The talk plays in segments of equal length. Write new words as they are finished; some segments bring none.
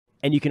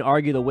And you can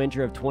argue the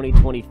winter of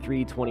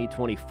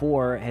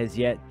 2023-2024 has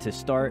yet to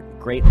start.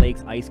 Great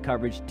Lakes ice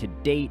coverage to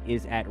date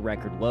is at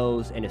record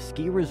lows, and a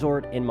ski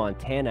resort in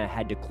Montana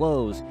had to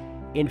close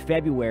in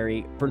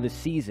February for the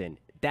season.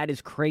 That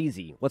is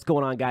crazy. What's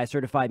going on, guys?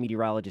 Certified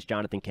meteorologist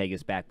Jonathan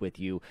Kagas back with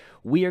you.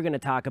 We are going to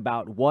talk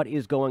about what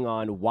is going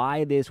on,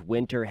 why this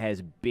winter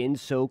has been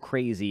so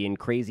crazy and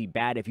crazy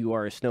bad if you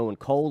are a snow and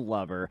cold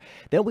lover.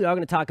 Then we are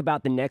going to talk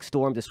about the next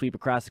storm to sweep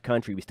across the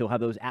country. We still have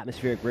those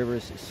atmospheric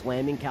rivers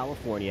slamming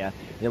California.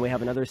 Then we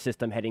have another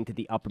system heading to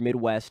the upper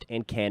Midwest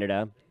and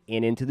Canada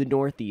and into the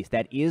Northeast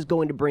that is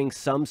going to bring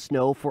some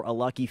snow for a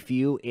lucky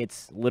few.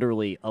 It's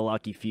literally a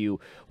lucky few.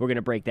 We're going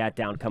to break that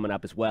down coming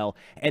up as well.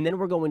 And then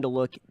we're going to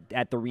look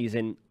at the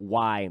reason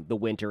why the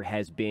winter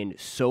has been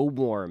so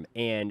warm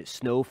and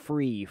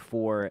snow-free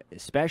for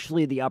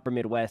especially the upper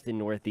Midwest and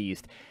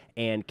Northeast,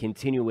 and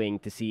continuing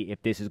to see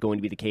if this is going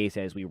to be the case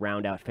as we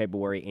round out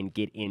February and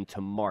get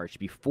into March.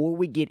 Before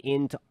we get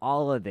into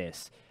all of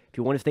this, if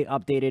you want to stay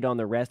updated on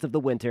the rest of the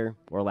winter,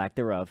 or lack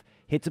thereof,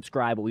 hit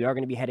subscribe. But we are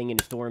going to be heading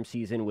into storm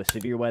season with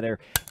severe weather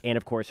and,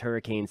 of course,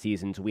 hurricane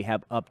season. So we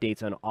have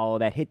updates on all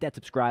of that. Hit that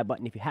subscribe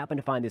button. If you happen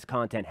to find this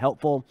content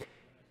helpful,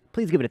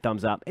 please give it a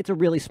thumbs up. It's a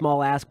really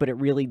small ask, but it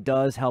really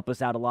does help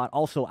us out a lot.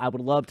 Also, I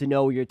would love to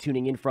know where you're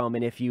tuning in from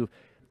and if you've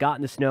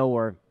gotten the snow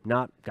or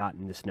not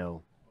gotten the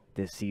snow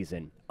this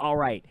season. All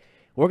right.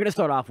 We're going to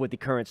start off with the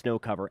current snow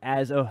cover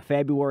as of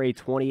February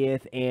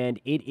 20th, and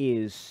it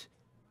is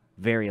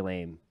very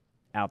lame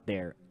out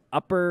there.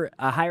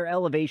 Higher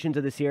elevations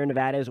of the Sierra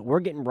Nevadas, we're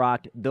getting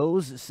rocked.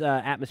 Those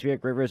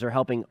atmospheric rivers are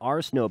helping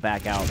our snow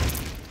back out.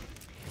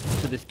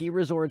 So the ski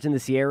resorts in the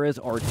Sierras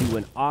are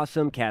doing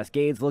awesome.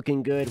 Cascades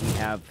looking good. We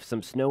have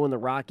some snow in the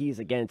Rockies.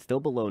 Again, it's still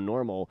below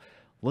normal.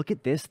 Look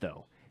at this,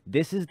 though.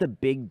 This is the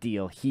big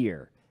deal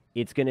here.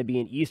 It's going to be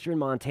in eastern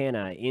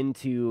Montana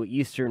into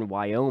eastern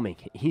Wyoming,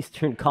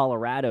 eastern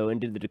Colorado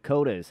into the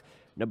Dakotas,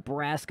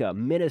 Nebraska,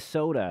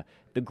 Minnesota,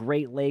 the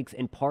Great Lakes,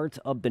 and parts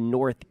of the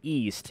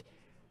Northeast.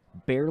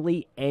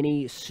 Barely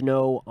any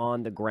snow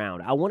on the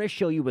ground. I want to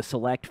show you a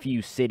select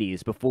few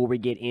cities before we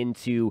get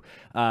into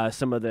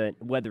some of the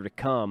weather to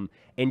come,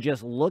 and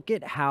just look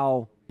at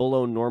how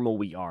below normal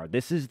we are.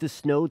 This is the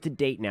snow to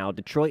date now.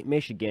 Detroit,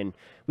 Michigan,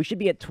 we should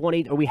be at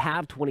we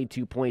have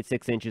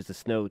 22.6 inches of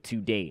snow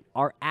to date.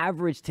 Our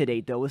average to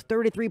date, though, is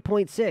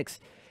 33.6.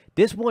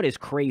 This one is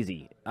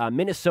crazy.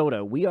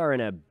 Minnesota, we are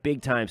in a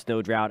big-time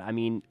snow drought. I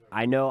mean,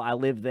 I know I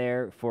lived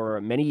there for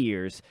many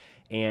years,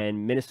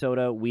 and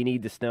Minnesota, we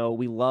need the snow.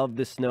 We love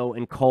the snow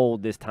and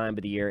cold this time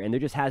of the year, and there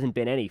just hasn't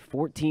been any.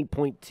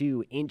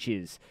 14.2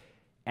 inches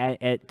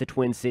at the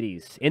Twin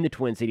Cities, in the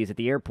Twin Cities at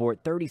the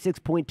airport.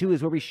 36.2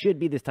 is where we should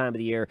be this time of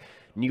the year.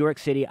 New York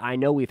City, I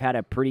know we've had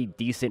a pretty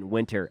decent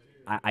winter.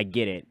 I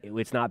get it.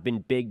 It's not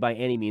been big by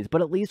any means,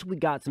 but at least we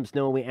got some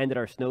snow and we ended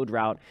our snow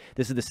drought.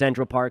 This is the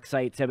Central Park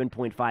site,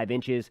 7.5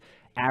 inches.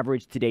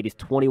 Average to date is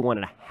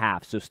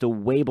 21.5, so still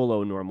way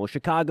below normal.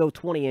 Chicago,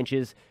 20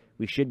 inches.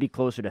 We should be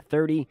closer to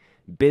 30.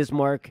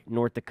 Bismarck,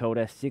 North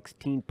Dakota,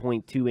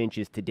 16.2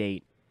 inches to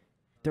date.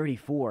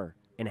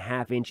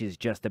 34.5 inches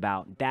just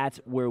about. That's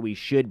where we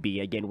should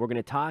be. Again, we're going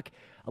to talk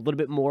a little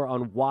bit more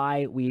on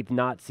why we've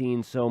not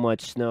seen so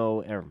much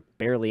snow, or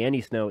barely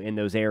any snow in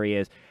those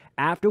areas,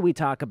 after we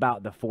talk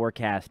about the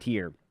forecast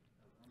here,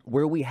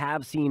 where we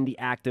have seen the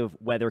active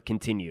weather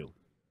continue.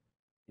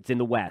 It's in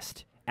the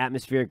west.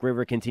 Atmospheric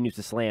river continues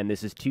to slam.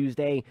 This is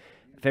Tuesday,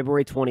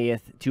 February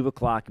 20th, 2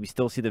 o'clock. We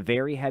still see the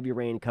very heavy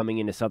rain coming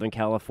into Southern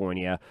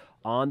California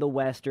on the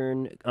west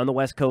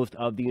coast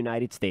of the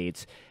United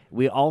States.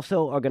 We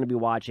also are going to be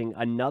watching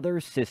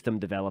another system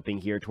developing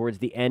here towards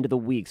the end of the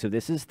week. So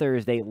this is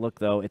Thursday. Look,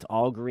 though, it's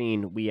all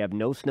green. We have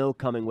no snow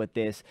coming with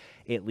this,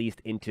 at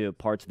least into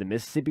parts of the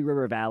Mississippi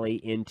River Valley,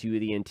 into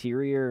the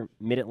interior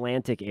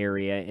mid-Atlantic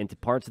area, into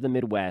parts of the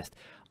Midwest,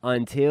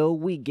 until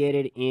we get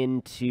it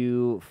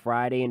into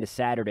Friday into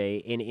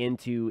Saturday and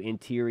into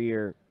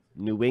interior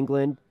New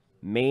England,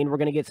 Maine. We're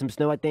going to get some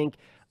snow, I think,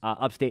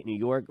 upstate New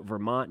York,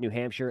 Vermont, New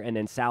Hampshire, and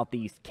then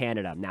southeast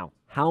Canada. Now,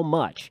 how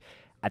much?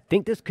 I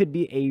think this could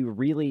be a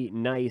really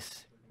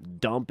nice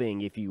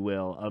dumping, if you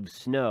will, of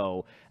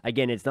snow.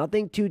 Again, it's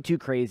nothing too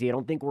crazy. I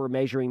don't think we're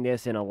measuring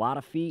this in a lot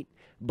of feet,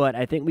 but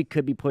I think we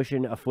could be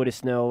pushing a foot of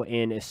snow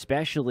in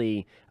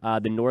especially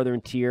the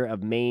northern tier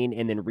of Maine,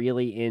 and then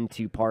really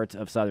into parts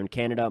of southern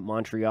Canada,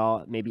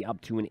 Montreal, maybe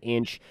up to an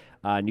inch.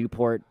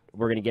 Newport,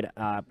 we're going to get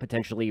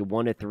potentially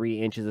 1 to 3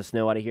 inches of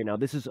snow out of here. Now,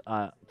 this is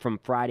from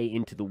Friday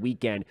into the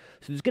weekend,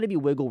 so there's going to be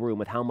wiggle room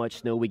with how much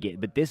snow we get,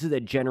 but this is a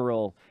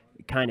general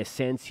kind of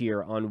sense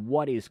here on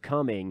what is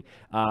coming.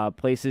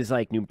 Places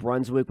like New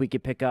Brunswick, we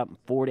could pick up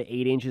 4 to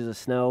 8 inches of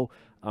snow.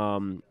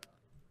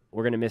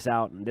 We're going to miss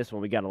out on this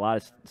one. We got a lot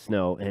of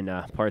snow in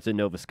parts of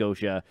Nova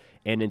Scotia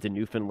and into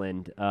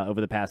Newfoundland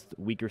over the past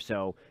week or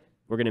so.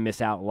 We're going to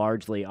miss out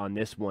largely on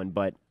this one,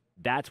 but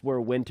that's where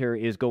winter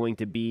is going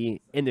to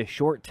be in the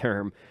short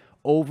term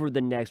over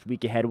the next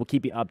week ahead. We'll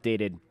keep you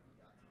updated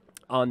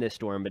on this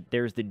storm, but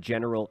there's the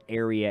general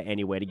area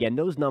anyway. And again,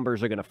 those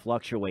numbers are going to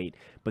fluctuate,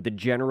 but the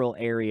general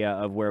area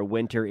of where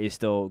winter is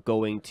still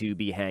going to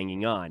be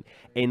hanging on.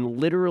 And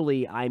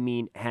literally, I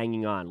mean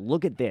hanging on.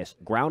 Look at this.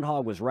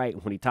 Groundhog was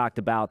right when he talked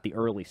about the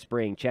early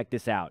spring. Check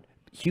this out.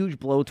 Huge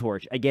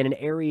blowtorch. Again, in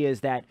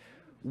areas that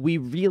we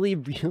really,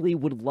 really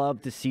would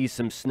love to see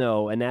some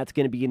snow, and that's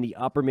going to be in the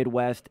upper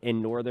Midwest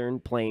and northern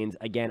plains.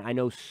 Again, I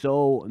know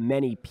so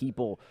many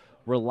people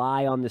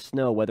rely on the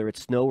snow, whether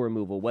it's snow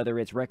removal, whether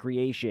it's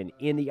recreation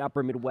in the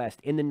upper Midwest,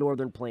 in the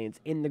northern plains,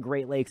 in the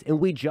Great Lakes, and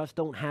we just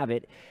don't have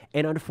it.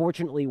 And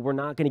unfortunately, we're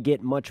not going to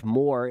get much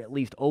more, at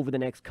least over the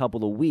next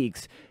couple of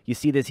weeks. You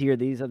see this here.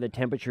 These are the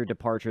temperature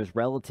departures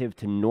relative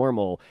to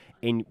normal,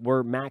 and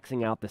we're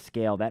maxing out the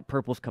scale. That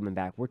purple's coming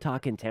back. We're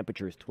talking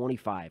temperatures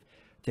 25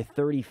 to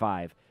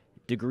 35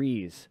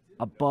 degrees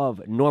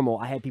above normal.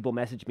 I had people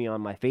message me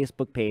on my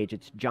Facebook page.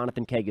 It's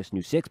Jonathan Kegas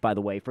New 6, by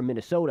the way, from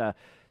Minnesota,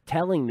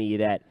 telling me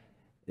that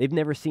they've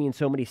never seen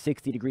so many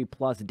 60-degree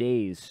plus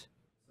days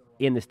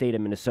in the state of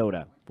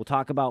Minnesota. We'll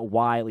talk about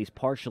why, at least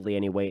partially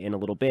anyway, in a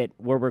little bit.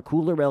 Where we're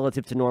cooler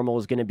relative to normal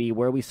is going to be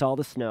where we saw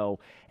the snow,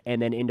 and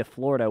then into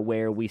Florida,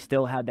 where we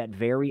still have that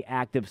very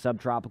active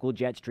subtropical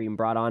jet stream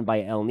brought on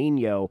by El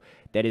Nino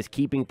that is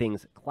keeping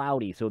things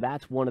cloudy. So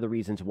that's one of the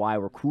reasons why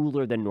we're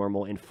cooler than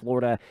normal in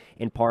Florida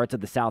and parts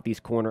of the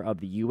southeast corner of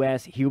the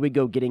U.S. Here we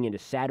go, getting into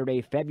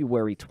Saturday,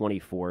 February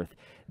 24th.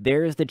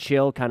 There's the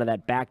chill, kind of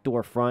that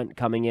backdoor front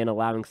coming in,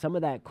 allowing some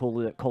of that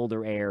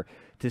colder air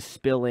to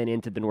spill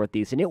into the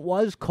Northeast. And it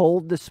was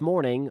cold this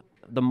morning,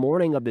 the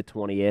morning of the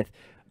 20th.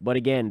 But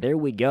again, there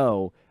we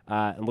go.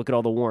 And look at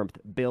all the warmth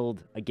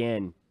build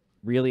again,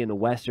 really in the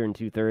western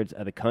two-thirds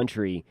of the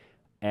country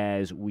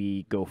as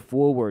we go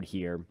forward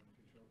here.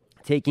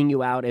 Taking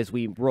you out as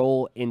we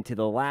roll into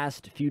the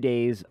last few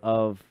days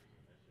of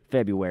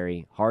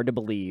February. Hard to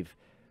believe,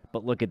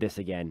 but look at this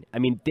again. I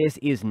mean, this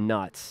is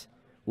nuts.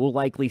 We'll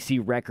likely see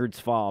records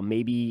fall,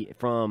 maybe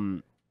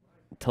from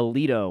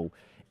Toledo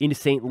into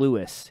St.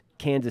 Louis,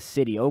 Kansas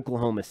City,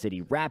 Oklahoma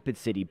City, Rapid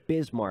City,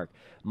 Bismarck,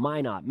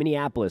 Minot,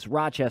 Minneapolis,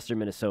 Rochester,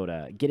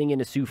 Minnesota, getting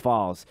into Sioux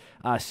Falls,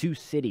 Sioux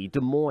City, Des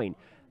Moines.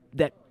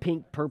 That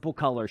pink-purple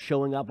color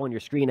showing up on your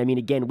screen. I mean,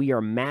 again, we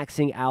are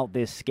maxing out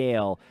this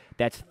scale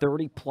that's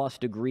 30-plus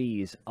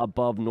degrees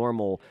above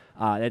normal.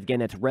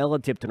 Again, that's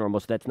relative to normal,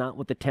 so that's not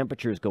what the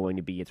temperature is going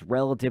to be. It's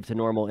relative to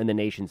normal in the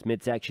nation's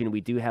midsection.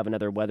 We do have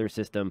another weather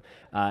system,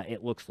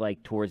 it looks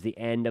like, towards the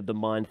end of the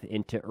month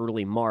into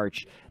early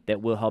March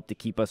that will help to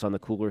keep us on the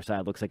cooler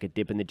side. Looks like a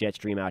dip in the jet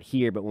stream out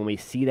here, but when we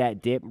see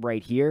that dip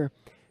right here,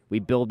 we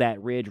build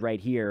that ridge right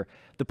here.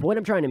 The point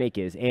I'm trying to make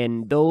is,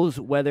 and those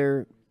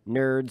weather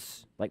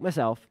nerds like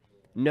myself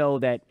know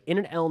that in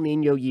an El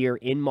Nino year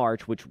in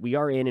March, which we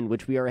are in and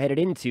which we are headed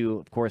into,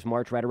 of course,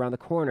 March right around the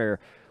corner,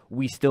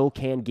 we still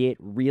can get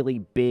really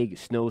big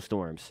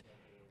snowstorms.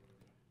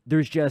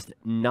 There's just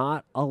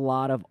not a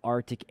lot of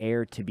Arctic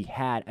air to be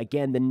had.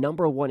 Again, the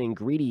number one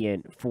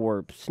ingredient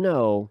for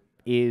snow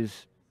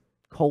is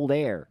cold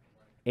air.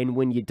 And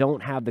when you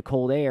don't have the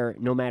cold air,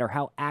 no matter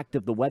how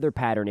active the weather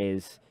pattern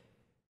is,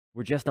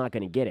 we're just not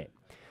going to get it.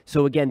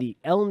 So again, the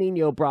El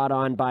Nino brought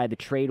on by the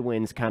trade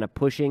winds kind of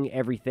pushing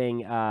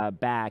everything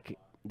back.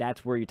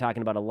 That's where you're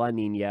talking about a La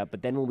Nina.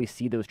 But then when we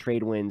see those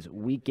trade winds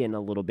weaken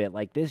a little bit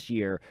like this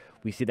year,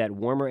 we see that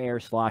warmer air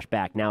slosh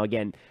back. Now,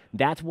 again,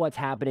 that's what's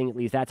happening. At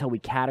least that's how we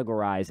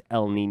categorize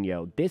El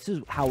Nino. This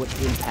is how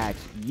it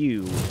impacts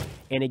you.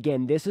 And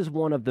again, this is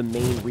one of the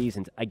main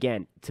reasons.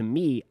 Again, to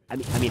me, I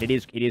mean, it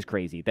is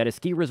crazy that a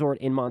ski resort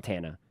in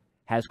Montana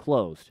has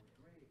closed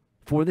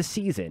for the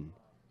season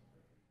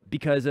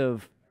because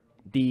of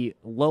the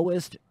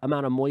lowest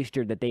amount of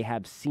moisture that they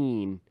have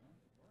seen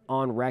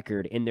on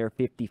record in their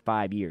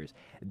 55 years.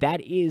 That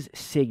is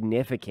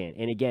significant.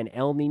 And again,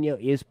 El Nino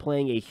is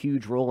playing a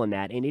huge role in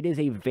that. And it is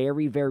a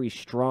very, very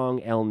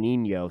strong El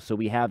Nino. So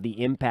we have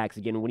the impacts.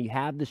 Again, when you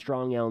have the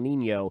strong El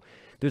Nino,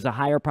 there's a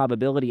higher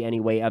probability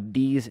anyway of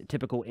these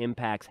typical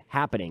impacts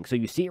happening. So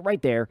you see it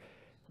right there.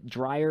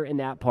 Drier in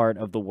that part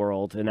of the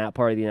world, in that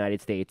part of the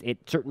United States. It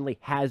certainly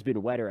has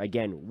been wetter.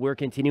 Again, we're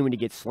continuing to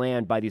get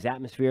slammed by these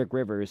atmospheric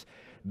rivers.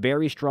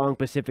 Very strong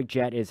Pacific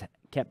jet has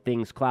kept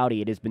things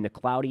cloudy. It has been the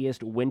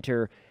cloudiest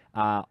winter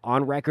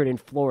on record in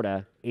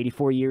Florida.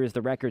 84 years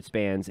the record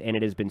spans, and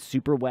it has been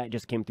super wet.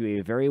 Just came through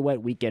a very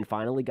wet weekend.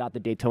 Finally got the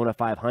Daytona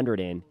 500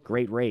 in.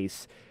 Great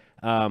race.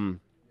 And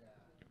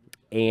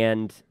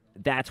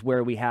that's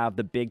where we have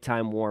the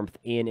big-time warmth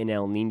in an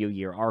El Nino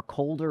year. Our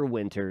colder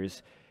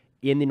winters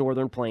in the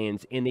northern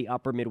plains, in the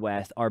upper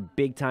Midwest, our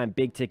big-time,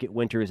 big-ticket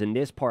winters in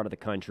this part of the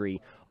country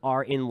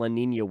are in La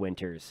Nina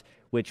winters,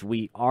 which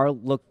we are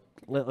it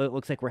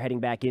looks like we're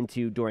heading back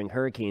into during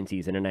hurricane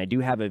season, and I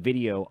do have a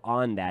video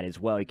on that as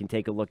well. You can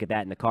take a look at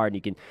that in the card, and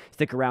you can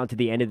stick around to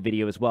the end of the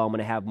video as well. I'm going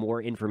to have more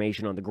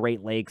information on the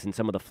Great Lakes and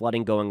some of the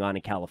flooding going on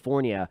in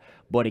California,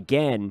 but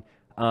again,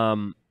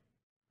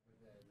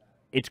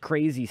 it's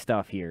crazy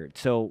stuff here.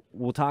 So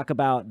we'll talk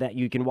about that.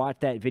 You can watch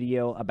that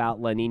video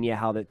about La Nina,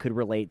 how that could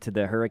relate to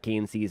the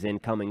hurricane season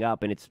coming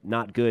up, and it's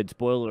not good,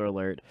 spoiler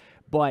alert.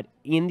 But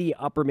in the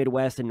upper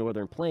Midwest and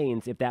northern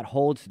plains, if that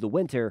holds through the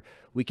winter,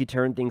 we could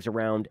turn things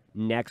around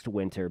next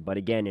winter. But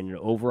again, in an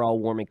overall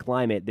warming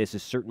climate, this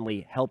is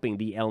certainly helping.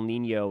 The El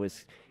Nino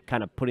is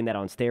kind of putting that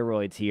on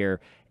steroids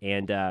here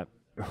and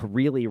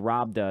really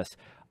robbed us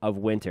of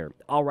winter.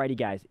 Alrighty,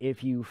 guys,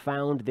 if you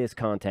found this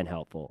content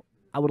helpful,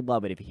 I would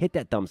love it if you hit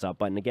that thumbs up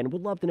button. Again,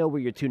 we'd love to know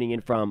where you're tuning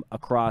in from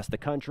across the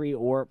country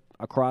or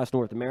across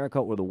North America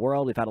or the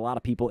world. We've had a lot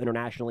of people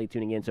internationally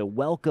tuning in, so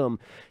welcome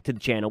to the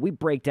channel. We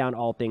break down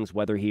all things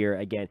weather here.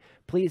 Again,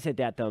 please hit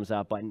that thumbs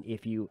up button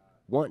if you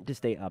want to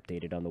stay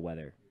updated on the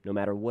weather, no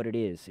matter what it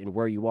is and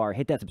where you are.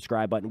 Hit that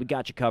subscribe button. We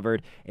got you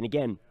covered. And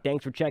again,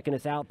 thanks for checking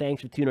us out.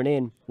 Thanks for tuning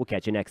in. We'll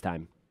catch you next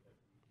time.